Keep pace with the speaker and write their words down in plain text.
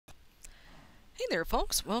Hey there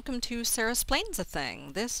folks, welcome to Sarah Splains a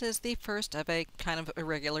Thing. This is the first of a kind of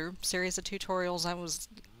irregular series of tutorials I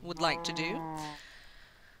would like to do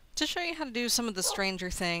to show you how to do some of the stranger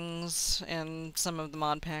things in some of the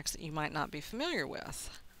mod packs that you might not be familiar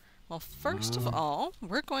with. Well, first of all,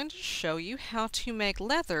 we're going to show you how to make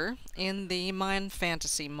leather in the Mine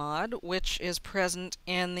Fantasy mod, which is present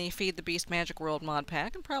in the Feed the Beast Magic World mod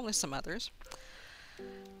pack and probably some others.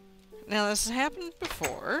 Now, this has happened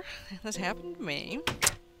before. This happened to me.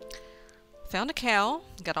 Found a cow,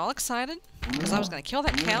 got all excited because I was going to kill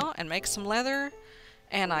that cow and make some leather.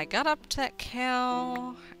 And I got up to that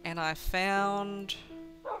cow and I found,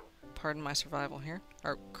 pardon my survival here,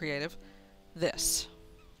 or creative, this.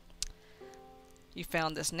 You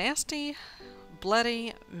found this nasty,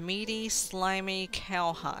 bloody, meaty, slimy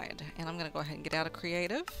cowhide. And I'm going to go ahead and get out of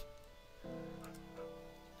creative.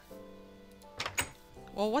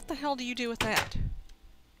 Well, what the hell do you do with that?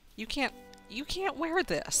 You can't wear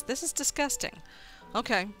this. This is disgusting.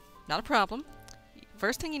 Okay, not a problem.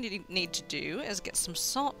 First thing you need to do is get some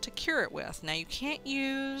salt to cure it with. Now, you can't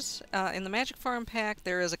use, in the Magic Farm pack,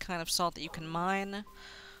 there is a kind of salt that you can mine,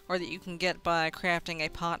 or that you can get by crafting a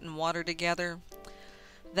pot and water together.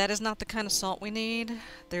 That is not the kind of salt we need.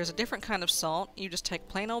 There's a different kind of salt. You just take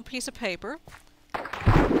a plain old piece of paper,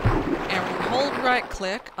 and hold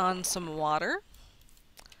right-click on some water,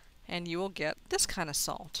 and you will get this kind of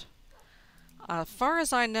salt. As far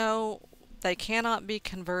as I know, they cannot be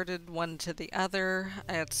converted one to the other.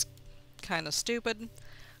 It's kind of stupid.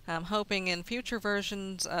 I'm hoping in future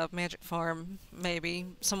versions of Magic Farm, maybe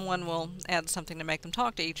someone will add something to make them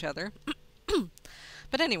talk to each other.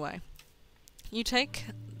 But anyway, you take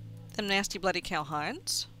them nasty bloody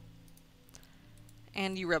cowhides,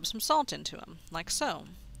 and you rub some salt into them, like so.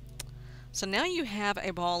 So now you have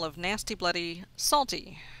a ball of nasty, bloody,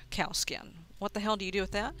 salty cow skin. What the hell do you do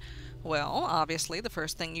with that? Well, obviously, the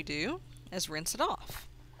first thing you do is rinse it off.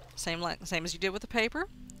 Same as you did with the paper.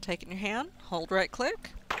 Take it in your hand, hold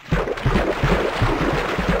right-click.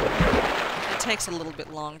 It takes a little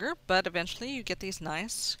bit longer, but eventually you get these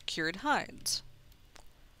nice, cured hides.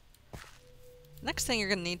 Next thing you're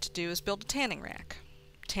going to need to do is build a tanning rack.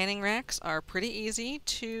 Tanning racks are pretty easy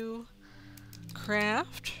to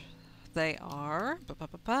craft. They are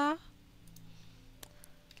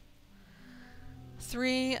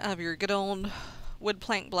 3 of your good old wood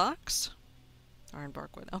plank blocks. Iron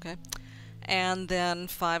bark wood, okay. And then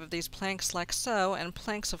 5 of these planks like so. And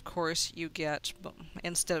planks, of course, you get,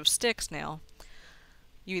 instead of sticks now,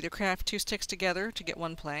 you either craft 2 sticks together to get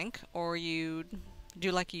 1 plank, or you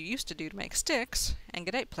do like you used to do to make sticks and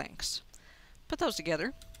get 8 planks. Put those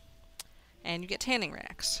together, and you get tanning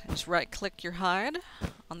racks. Just right-click your hide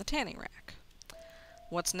on the tanning rack.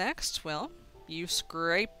 What's next? Well, you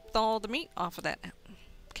scrape all the meat off of that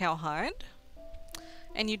cowhide,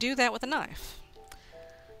 and you do that with a knife.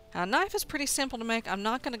 Now, a knife is pretty simple to make. I'm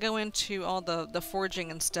not going to go into all the forging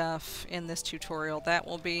and stuff in this tutorial. That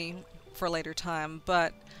will be for a later time,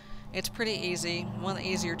 but it's pretty easy. One of the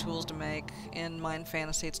easier tools to make in Mine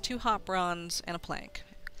Fantasy. It's 2 hot bronze and a plank.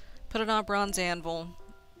 Put it on a bronze anvil,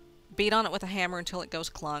 beat on it with a hammer until it goes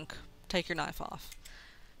clunk, take your knife off.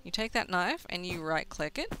 You take that knife and you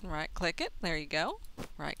right-click it, there you go.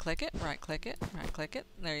 Right-click it, right-click it, right-click it,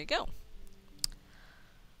 there you go.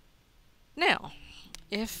 Now,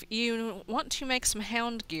 if you want to make some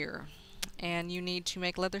hound gear and you need to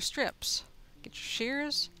make leather strips, get your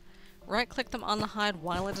shears, right-click them on the hide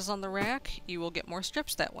while it is on the rack, you will get more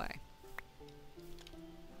strips that way.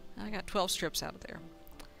 I got 12 strips out of there.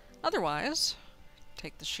 Otherwise,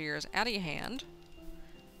 take the shears out of your hand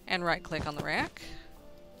and right-click on the rack,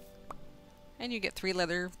 and you get 3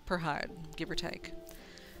 leather per hide, give or take.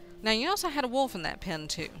 Now, you also had a wolf in that pen,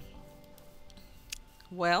 too.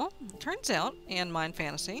 Well, it turns out, in Mine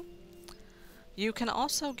Fantasy, you can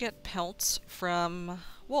also get pelts from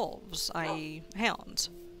wolves, i.e.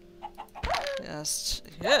 hounds. Just,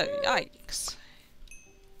 yikes.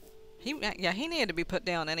 He needed to be put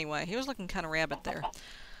down anyway. He was looking kind of rabid there.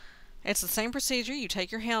 It's the same procedure. You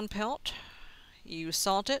take your hound pelt, you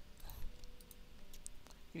salt it,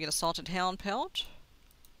 you get a salted hound pelt,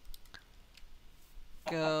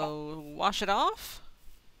 go wash it off,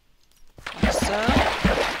 like so,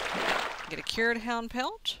 get a cured hound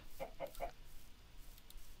pelt.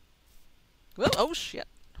 Whoa, oh shit.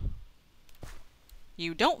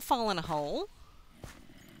 You don't fall in a hole.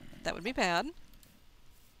 That would be bad.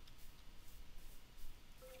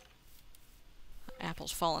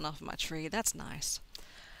 Apples falling off of my tree. That's nice.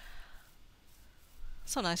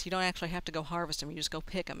 So nice you don't actually have to go harvest them. You just go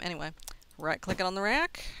pick them. Anyway, right-click it on the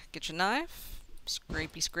rack. Get your knife.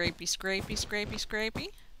 Scrapey, scrapey, scrapey, scrapey, scrapey.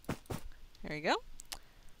 There you go.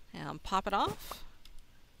 And pop it off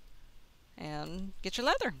and get your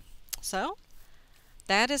leather. So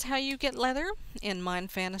that is how you get leather in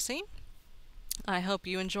Mind Fantasy. I hope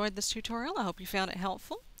you enjoyed this tutorial. I hope you found it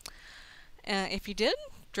helpful. If you did,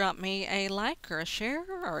 drop me a like or a share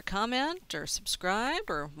or a comment or subscribe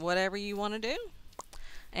or whatever you want to do.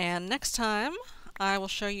 And next time I will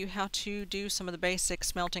show you how to do some of the basic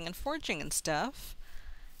smelting and forging and stuff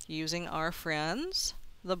using our friends,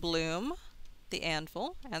 the bloom, the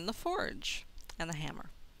anvil, and the forge, and the hammer.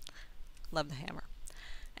 Love the hammer.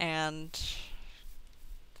 And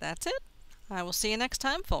that's it. I will see you next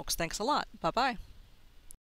time, folks. Thanks a lot. Bye-bye.